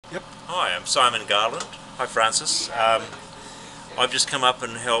Yep. Hi, I'm Simon Garland. Hi, Francis. I've just come up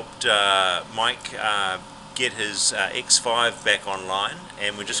and helped Mike get his X5 back online,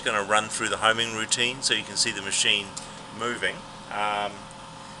 and we're just going to run through the homing routine so you can see the machine moving.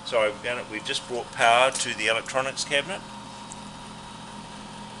 We've just brought power to the electronics cabinet,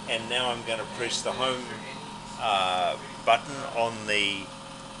 and now I'm going to press the home button on the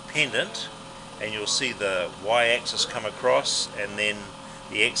pendant, and you'll see the y-axis come across, and then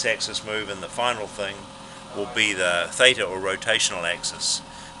the x-axis move, and the final thing will be the theta or rotational axis.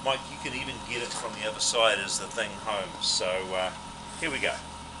 Mike, you can even get it from the other side as the thing homes. So here we go.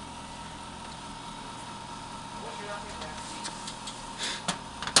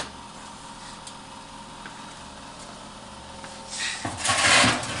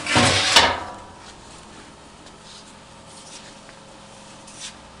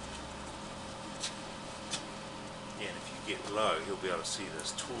 And if you get low, you'll be able to see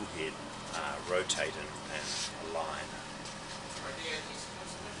this tool head rotate and align.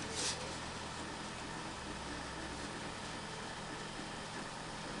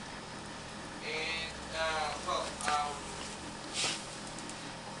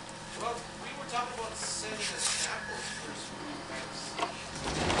 Well, we were talking about sending the samples first.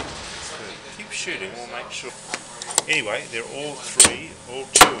 Keep shooting, we'll make sure. Anyway, they're all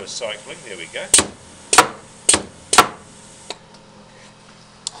two are cycling. There we go.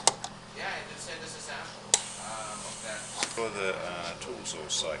 Yeah, and then send us a sample of that. For the tools all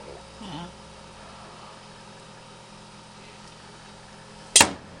cycle.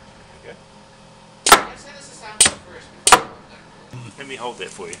 There we go. Yeah, send us a sample first before we do that. Let me hold that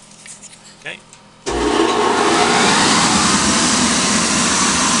for you. Okay.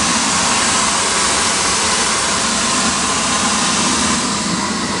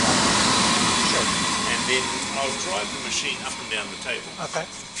 And then I'll drive the machine up and down the table. Okay.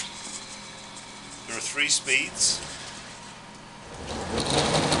 There are 3 speeds.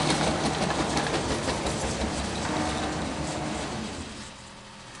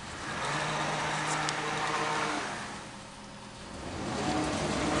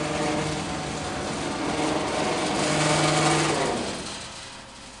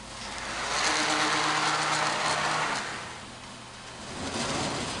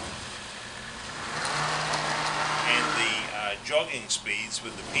 Jogging speeds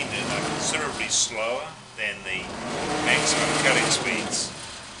with the pendant are considerably slower than the maximum cutting speeds.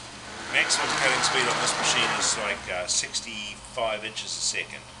 Maximum cutting speed on this machine is like 65 inches a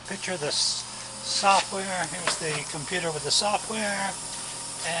second. Picture this software. Here's the computer with the software,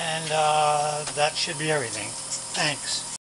 and that should be everything. Thanks.